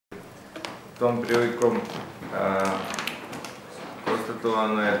tom prilikom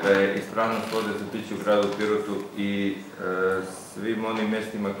konstatovano je da je ispravnost vode za piće u gradu Pirotu i svim onim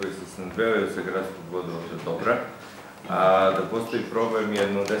mestima koji se snabdevaju sa gradskog vodovoda dobra, a da postoji problem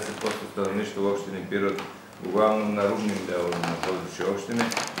jedno 10% stanovništva u opštini Pirot, uglavnom na rubnim delovima područja opštine,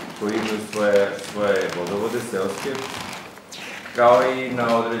 koji imaju svoje vodovode seoske, kao i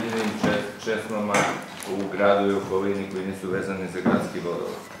na određenim česmama u gradu i okolini koji nisu vezani za gradski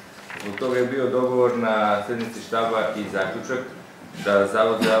vodovod. Zbog toga je bio dogovor na sednici štaba i zaključak da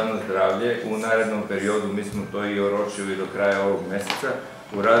Zavod za javno zdravlje u narednom periodu, mi smo to i oročili do kraja ovog meseca,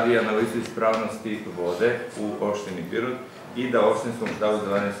 uradi analizu ispravnosti vode u opštini Pirot i da opštinskom štabu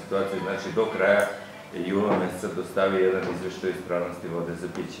za vanredne situacije, znači do kraja jula meseca, dostavi jedan izveštaj ispravnosti vode za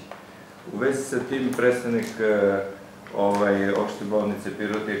piće. U vezi sa tim, predstavnik opšte bolnice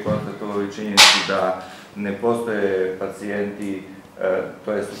Pirot je konstatovao i činjenicu da ne postoje pacijenti,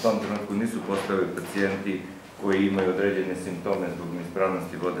 to jest u tom trenutku nisu postojali pacijenti koji imaju određene simptome zbog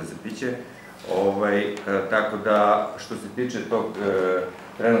neispravnosti vode za piće. Tako da, što se tiče tog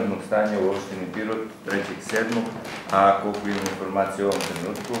trenutnog stanja u opštini Pirot, 3.7., a koliko imam informacije u ovom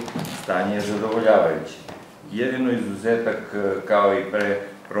trenutku, stanje je zadovoljavajuće. Jedino izuzetak, kao i pre,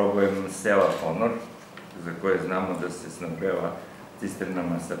 problem sela Honor, za koje znamo da se snabdeva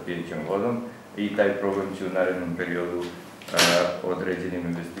cisternama sa pijećom vodom, i taj problem će u narednom periodu određenim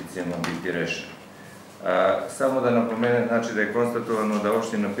investicijama biti rešen. Samo da napomenem, znači da je konstatovano da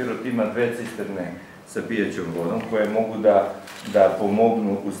opština Pirot ima 2 cisterne sa pijećom vodom koje mogu da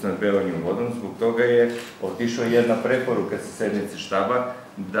pomognu u snabdevanju vodom. Zbog toga je otišla jedna preporuka sa sednice štaba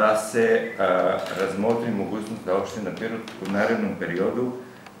da se razmotri mogućnost da opština Pirot u narednom periodu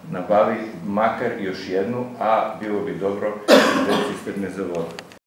nabavi makar još jednu, a bilo bi dobro i 2 cisterne za vodu.